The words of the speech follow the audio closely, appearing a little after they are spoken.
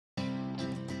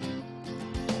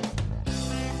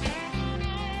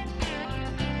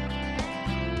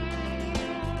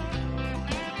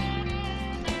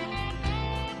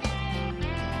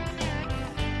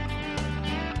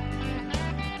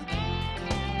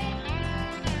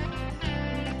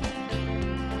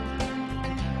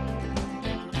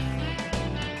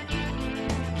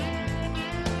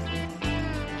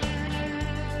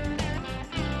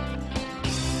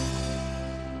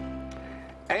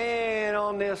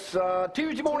on this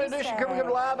Tuesday morning edition. Can we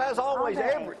go live as always?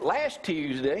 Last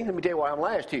Tuesday, let me tell you why I'm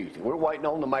last Tuesday. We're waiting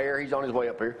on the mayor. He's on his way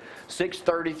up here.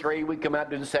 6:33, we come out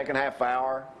to the second half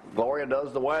hour. Gloria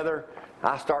does the weather.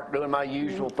 I start doing my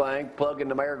usual thing, plugging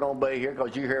the mayor going to be here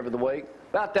because you're here every week.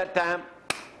 About that time,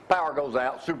 power goes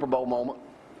out, Super Bowl moment.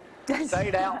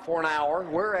 Stayed out for an hour.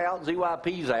 We're out.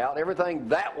 ZYP's out. Everything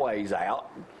that way's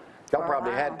out. Y'all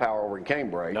probably had power over in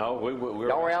Cambridge. No, we were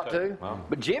Y'all were out too? Wow.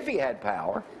 But Jiffy had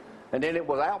power, and then it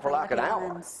was out for like an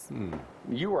hour.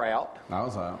 You were out. I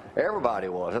was out. Everybody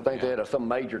was. I think they had some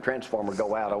major transformer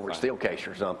go out over at Steelcase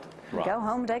or something. Right. Go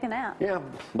home, take a nap. Yeah,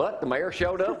 but the mayor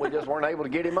showed up. We just weren't able to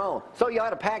get him on. So you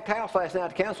had a packed house last night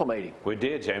at the council meeting. We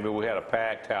did, Jamie. We had a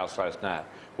packed house last night.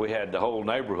 We had the whole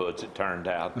neighborhoods, it turned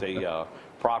out. The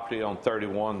property on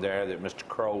 31 there that Mr.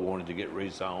 Crow wanted to get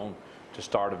rezoned to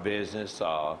start a business.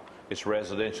 It's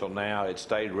residential now. It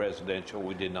stayed residential.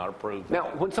 We did not approve that. Now,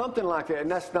 when something like that,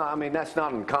 and that's not, I mean, that's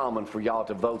not uncommon for y'all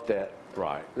to vote that.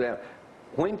 Right. Now,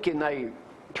 when can they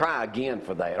try again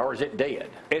for that, or is it dead?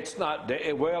 It's not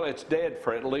dead. Well, it's dead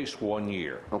for at least 1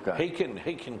 year. Okay.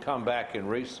 He can come back and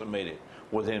resubmit it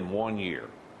within 1 year,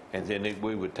 and then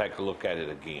we would take a look at it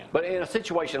again. But in a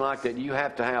situation like that, you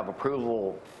have to have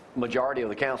approval, majority of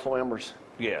the council members?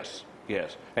 Yes,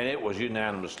 yes. And it was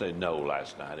unanimously no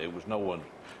last night. It was no one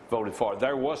voted for it.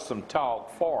 There was some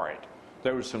talk for it.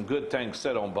 There was some good things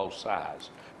said on both sides,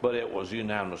 but it was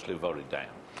unanimously voted down.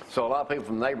 So a lot of people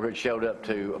from the neighborhood showed up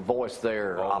to voice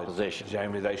their opposition.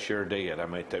 Jamie, they sure did. I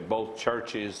mean, both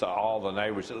churches, all the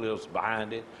neighbors that lives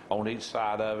behind it, on each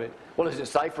side of it. Well, is it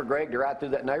safe for Greg to ride through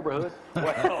that neighborhood?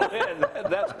 Well,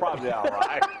 that's probably all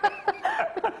right.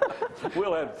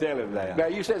 We'll have to tell him that. Now,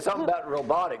 you said something about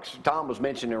robotics. Tom was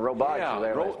mentioning robotics.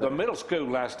 Yeah, the middle school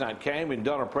last night came and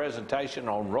done a presentation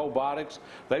on robotics.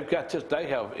 They've got this, they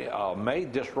have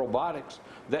made this robotics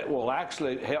that will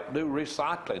actually help do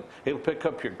recycling. It'll pick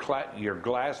up your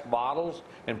glass bottles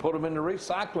and put them in the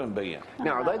recycling bin.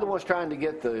 Now, are they the ones trying to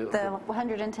get the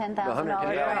 $110,000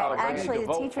 grant? Actually,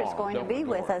 the teacher's going to be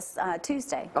with us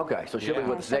Tuesday. Okay, so she'll be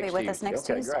with us next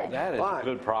Tuesday. Great. That is a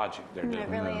good project they're doing. It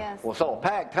really is. Well, so a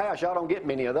packed house, y'all don't get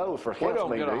many of those for council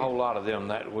meeting. We don't get a whole lot of them,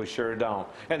 that we sure don't.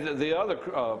 And the other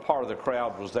part of the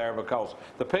crowd was there because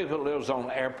the people that lives on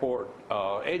Airport,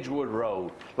 Edgewood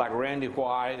Road, like Randy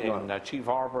White and Chief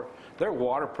Harper, their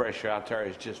water pressure out there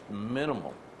is just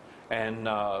minimal. And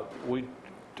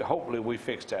hopefully we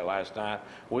fixed that last night.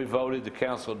 We voted, the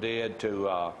council did,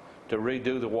 to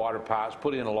redo the water pipes,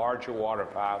 put in larger water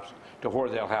pipes to where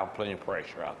they'll have plenty of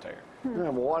pressure out there. Yeah,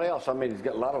 well, what else? I mean, it's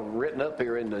got a lot of written up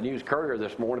here in the News Courier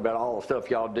this morning about all the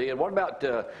stuff y'all did. What about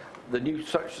the new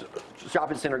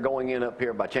shopping center going in up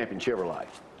here by Champion Chevrolet?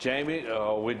 Jamie,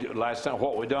 last time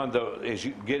what we done is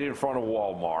you get in front of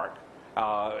Walmart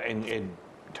and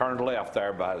turn left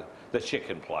there by the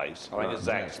chicken place. I think it's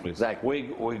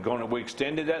Zaxby's. We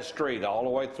extended that street all the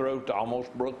way through to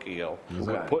almost Brook Hill.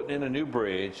 We're putting in a new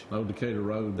bridge. Old Decatur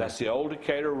Road. That's the old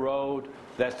Decatur Road.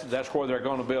 That's where they're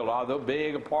going to build all the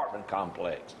big apartment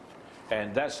complex.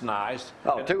 And that's nice.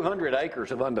 Oh, 200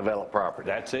 acres of undeveloped property.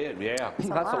 That's it, yeah.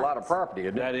 That's a lot of property,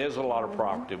 isn't it? That is a lot of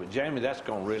property. But, Jamie, that's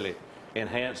going to really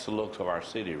enhance the looks of our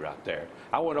city right there.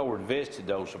 I went over and visited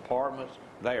those apartments.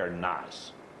 They are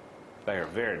nice. They are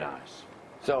very nice.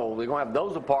 So they're going to have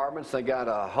those apartments. They got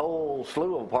a whole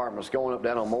slew of apartments going up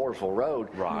down on Mooresville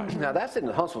Road. Right. Now, that's in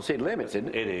the Huntsville city limits, isn't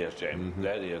it? It is, Jamie.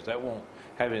 That is. That won't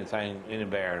have any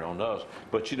bearing on us.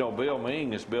 But, you know, Bill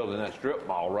Mean is building that strip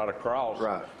mall right across.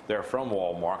 Right. There from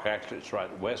Walmart. Actually, it's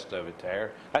right west of it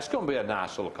there. That's going to be a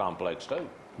nice little complex, too.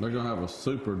 They're going to have a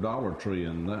super Dollar Tree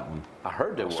in that one. I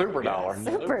heard they were. Super Dollar.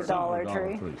 Super Dollar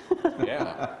Tree.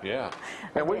 Yeah, yeah.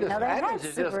 And Athens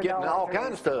is just getting all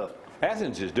kinds of stuff.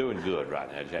 Athens is doing good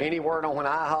right now, Jamie. Any word on when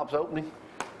IHOP's opening?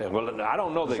 Well, I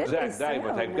don't know the exact day,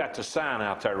 but they've got the sign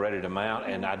out there ready to mount,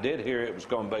 and I did hear it was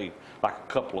going to be like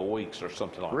a couple of weeks or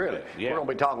something like that. Really? Yeah. We're going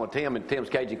to be talking with Tim and Tim's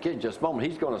Cajun Kitchen in just a moment.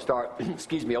 He's going to start,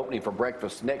 opening for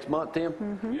breakfast next month,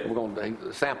 Tim. We're going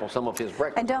to sample some of his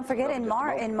breakfast. And don't forget, in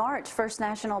March, First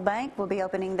National Bank will be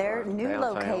opening their new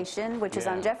location, which is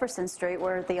on Jefferson Street,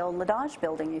 where the old Ladage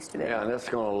building used to be. Yeah, and that's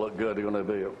going to look good. They're going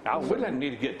to be. We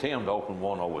need to get Tim to open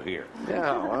one over here.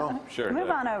 Yeah, well, sure. Move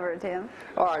on over, Tim.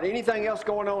 All right. Anything else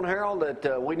going on, Harold,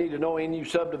 that we need to know? Any new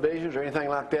subdivisions or anything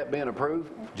like that being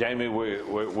approved? Jamie,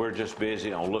 we're just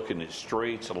busy on looking at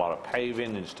streets, a lot of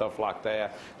paving and stuff like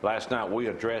that. Last night we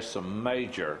addressed some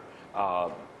major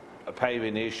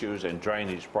paving issues and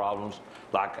drainage problems,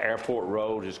 like Airport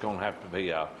Road is going to have to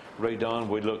be redone.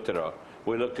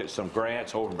 We looked at some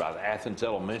grants over by the Athens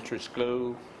Elementary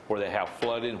School where they have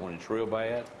flooding when it's real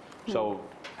bad. So,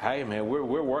 hey, man,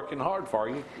 we're working hard for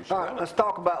you. All right, let's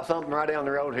talk about something right down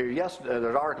the road here. Yesterday, there's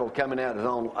an article coming out that's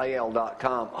on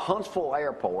AL.com. Huntsville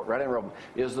Airport, right down the road,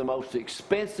 is the most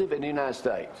expensive in the United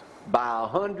States by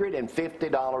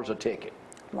 $150 a ticket.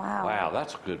 Wow. Wow,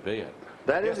 that's a good bid.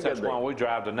 That is a good That's why we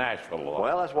drive to Nashville a lot.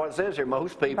 Well, that's what it says here.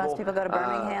 Most people go to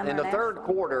Birmingham in or the third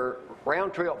Nashville. quarter,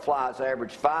 round-trip flights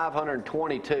averaged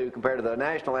 522 compared to the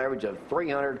national average of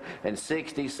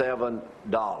 $367.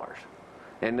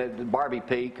 And Barbie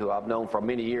Peak, who I've known for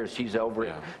many years, she's over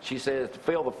it. She says to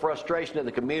feel the frustration of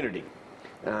the community.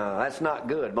 That's not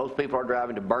good. Most people are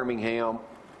driving to Birmingham,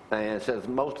 and it says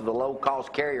most of the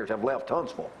low-cost carriers have left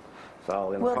Huntsville.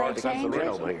 So Will they change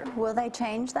it? Will they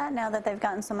change that now that they've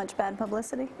gotten so much bad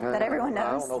publicity that everyone knows?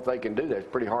 I don't know if they can do that.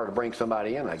 It's pretty hard to bring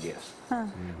somebody in, I guess. Huh.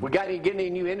 We got any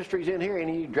new industries in here?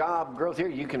 Any job growth here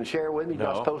you can share with me? No,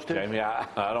 You're not supposed to? Jamie, I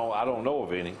don't know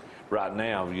of any right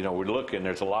now. You know, we're looking.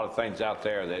 There's a lot of things out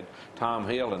there that Tom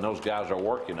Hill and those guys are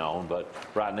working on, but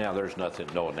right now there's nothing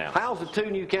no announcement. How's the three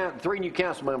new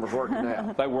council members working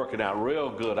out? They're working out real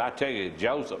good. I tell you,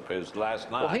 Joseph is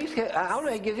last night. Well, I don't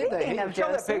know. He gets in there.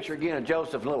 Show that picture again of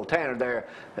Joseph, little Tanner there.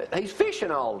 He's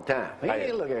fishing all the time.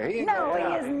 Look here. He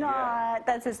is not.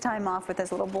 That's his time off with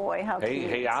his little boy. How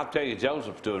cute. I'll tell you,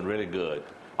 Joseph's doing really good.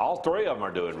 All three of them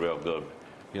are doing real good.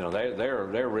 You know,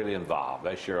 they're really involved.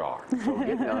 They sure are. So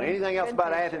anything else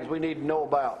about Athens we need to know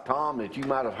about, Tom, that you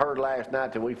might have heard last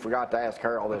night that we forgot to ask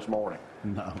Harold this morning?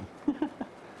 No.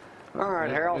 All right,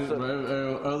 Harold.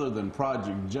 Other than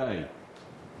Project J,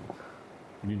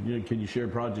 can you share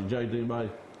Project J to anybody?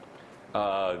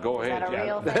 Go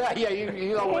ahead, yeah,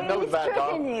 you know what knows about it,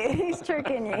 Tom. He's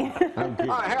tricking you. All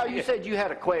right, Harold, you said you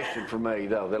had a question for me,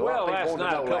 though. That well,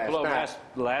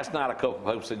 last night a couple of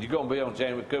people said, "You going to be on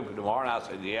Jamie Cooper tomorrow?" And I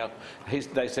said, "Yeah."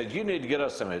 They said, "You need to get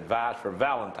us some advice for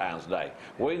Valentine's Day.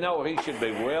 We know he should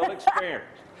be well experienced."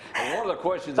 And one of the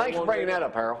questions. Thanks for bringing that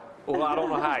up, Harold. Well, I don't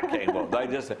know how it came up. They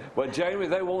just said, "But Jamie,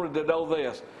 they wanted to know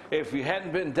this: if you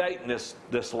hadn't been dating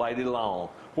this lady long,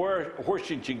 where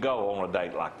should you go on a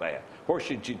date like that? Where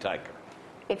should you take her?"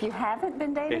 If you haven't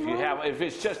been dating if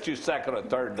it's just your second or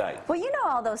third date. Well, you know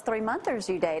all those 3-monthers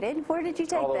you dated. Where did you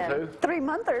take all them? Those who?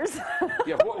 3-monthers.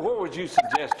 Yeah, where would you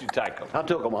suggest you take them? I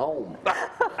took them home.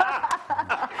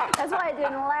 That's why it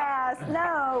didn't last.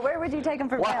 No, where would you take them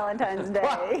for Valentine's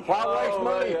Day? Why waste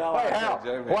money?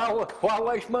 Why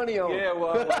waste money on them? Yeah,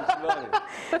 why waste money?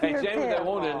 Hey, Jamie, they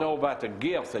wanted to know about the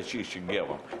gift that you should give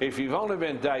them. If you've only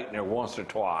been dating her once or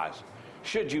twice,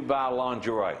 should you buy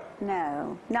lingerie?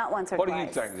 No, not once or twice. What do you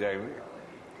think, Jamie?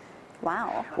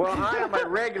 Wow. Well, I am a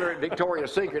regular at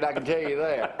Victoria's Secret, I can tell you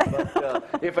that.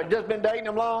 But if I've just been dating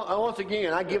them long, once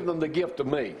again, I give them the gift of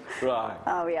me. Right.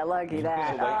 Oh, yeah, lucky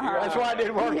that. That's why it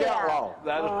didn't work out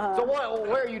long. So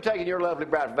where are you taking your lovely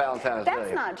bride for Valentine's Day?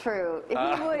 That's not true. If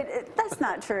you would, that's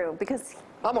not true, because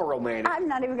I'm a romantic. I'm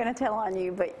not even going to tell on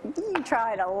you, but you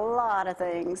tried a lot of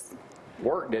things.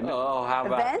 Worked, didn't it? Oh, how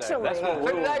about Eventually. that? That's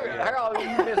what Harold,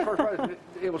 you missed first question.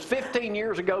 It was 15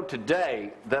 years ago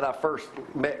today that I first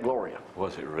met Gloria.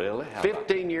 Was it really?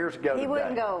 15 years ago today. He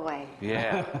wouldn't go away.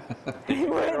 Yeah. He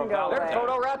wouldn't go away. There's a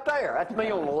photo right there. That's me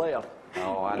on the left.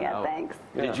 Oh, I know. Yeah, thanks.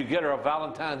 Did you get her a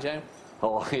Valentine, James?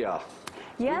 Oh, yeah.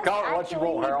 Yes, call it what you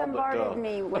actually, want, Harold, he bombarded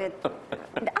me with, I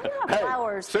don't have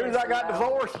flowers. As soon as I got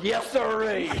divorced, yes,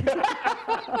 sirree.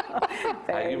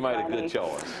 Hey, you made a good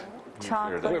choice.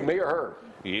 Chocolate. Me or her?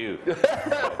 You.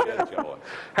 Harold,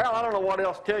 I don't know what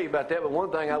else to tell you about that, but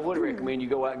one thing I would recommend you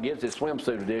go out and get is this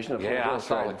swimsuit edition of Yeah, I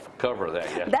saw the cover of that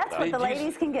yesterday. That's what the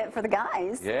ladies can get for the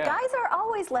guys. Yeah. Guys are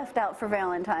always left out for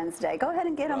Valentine's Day. Go ahead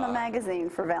and get them a magazine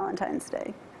for Valentine's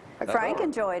Day. Frank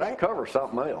enjoyed that it. That covers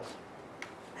something else.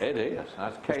 It is.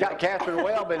 It's got Catherine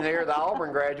Webb in here, the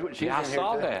Auburn graduate. She's in here I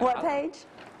saw too. that. What page?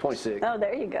 26. Oh,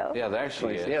 there you go. Yeah, there she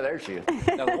is. Yeah, there she is.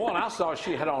 Now, the one I saw,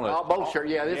 she had on a... Oh, both shirts.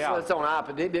 Yeah, it's on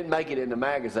iPad. It didn't make it in the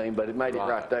magazine, but it made it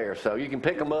right there. So you can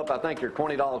pick them up. I think they're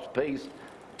 $20 a piece.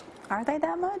 Are they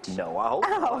that much? No, I hope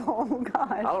not. Oh,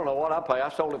 God. I don't know what I pay. I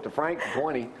sold it to Frank for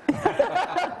 20.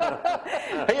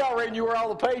 He already knew where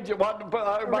all the pages, what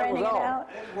everybody was on.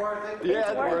 It's worth it. Yeah,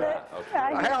 It's worth it. Okay.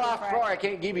 I get Harold, it, I'm Frank. sorry I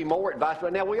can't give you more advice,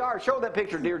 but now we are, show that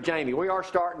picture of dear Jamie. We are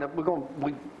starting,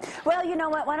 Well, you know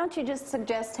what? Why don't you just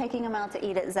suggest taking him out to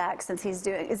eat at Zeke's since he's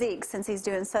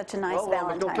doing such a nice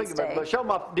Valentine's Day. But show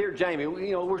my dear Jamie,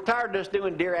 you know, we're tired of us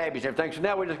doing Dear Abby's and everything, so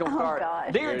now we're just going to start.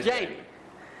 gosh. Dear Jamie.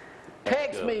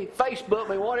 Text me, Facebook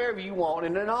me, whatever you want,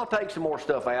 and then I'll take some more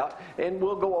stuff out, and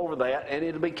we'll go over that, and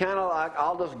it'll be kind of like,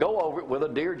 I'll just go over it with a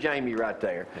Dear Jamie right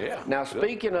there. Yeah. Now,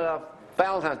 speaking of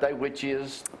Valentine's Day, which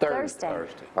is Thursday.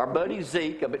 Our buddy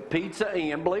Zeke up at Pizza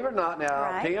Inn, believe it or not, now,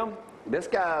 Right. Tim, this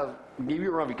guy give you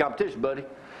a run of your competition, buddy.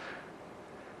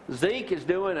 Zeke is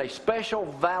doing a special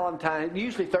Valentine.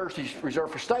 Usually Thursday's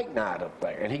reserved for steak night up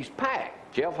there, and he's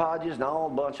packed. Jeff Hodges and all a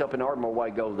bunch up in Ardmore Way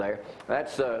go there.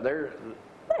 That's There's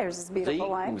his beautiful Zeke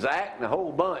wife. and Zach and a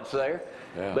whole bunch there.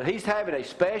 Yeah. But he's having a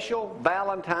special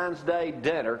Valentine's Day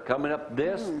dinner coming up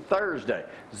this Thursday.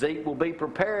 Zeke will be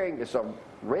preparing. It's a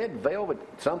red velvet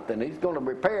something. He's going to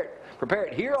prepare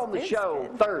it here on the show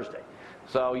Thursday.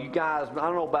 So you guys, I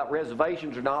don't know about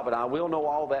reservations or not, but I will know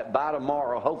all that by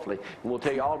tomorrow, hopefully, and we'll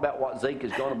tell you all about what Zeke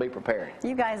is going to be preparing.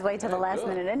 You guys wait till the last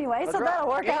minute anyway, so That's that'll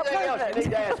work out Anything else perfect. you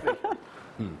need to ask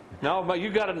me? No, but you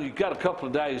got a couple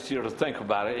of days here to think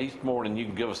about it. Each morning you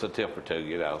can give us a tip or two,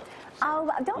 you know. Oh,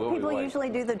 don't We'll be people waiting. usually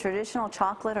do the traditional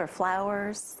chocolate or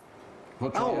flowers?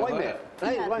 What's Oh, wrong with wait a minute.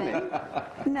 Hey, wait a minute.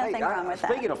 Nothing Hey, wrong with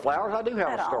that. Speaking of flowers, I do have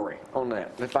At a all. story on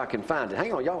that, if I can find it.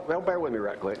 Hang on, y'all bear with me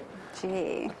right quick.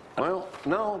 Gee. Well,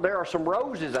 no, there are some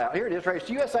roses out. Here it is, right? It's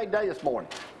USA Day this morning.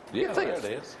 Yeah, Get there this.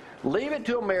 it is. Leave it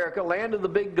to America, land of the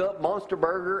Big Gut, Monster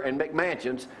Burger, and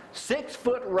McMansions.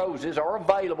 6-foot roses are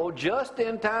available just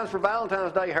in time for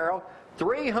Valentine's Day, Harold.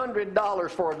 $300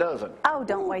 for a dozen. Oh,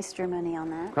 don't waste your money on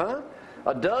that. Huh?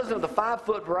 A dozen of the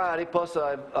 5-foot variety plus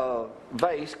a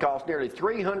vase costs nearly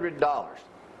 $300.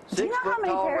 Do you know how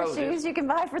many pair of shoes you can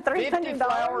buy for $300?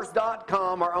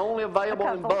 50flowers.com are only available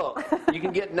in bulk. You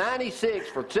can get 96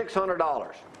 for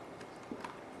 $600.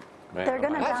 Man, They're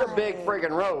gonna That's a die. big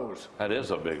friggin' rose. That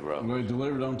is a big rose. We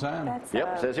delivered on time. That's,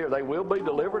 Yep, it says here they will be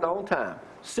delivered on time.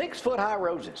 6-foot high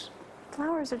roses.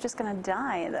 flowers are just going to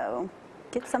die, though.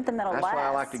 Get something that'll That's last. why I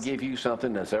like to give you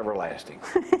something that's everlasting.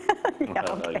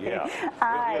 Okay. Yeah.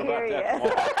 I We'll hear hear about you.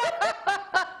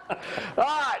 that All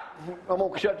right, I'm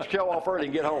going to shut the show off early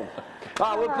and get home.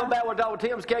 All right, we'll come back with Dr.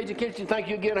 Tim's Cajun Kitchen. Thank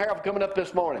you again, Harold, for coming up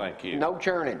this morning. Thank you. No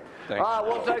churning. Thank All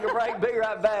right, you. we'll take a break. Be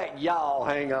right back. Y'all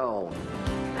hang on.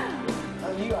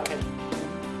 I knew I could.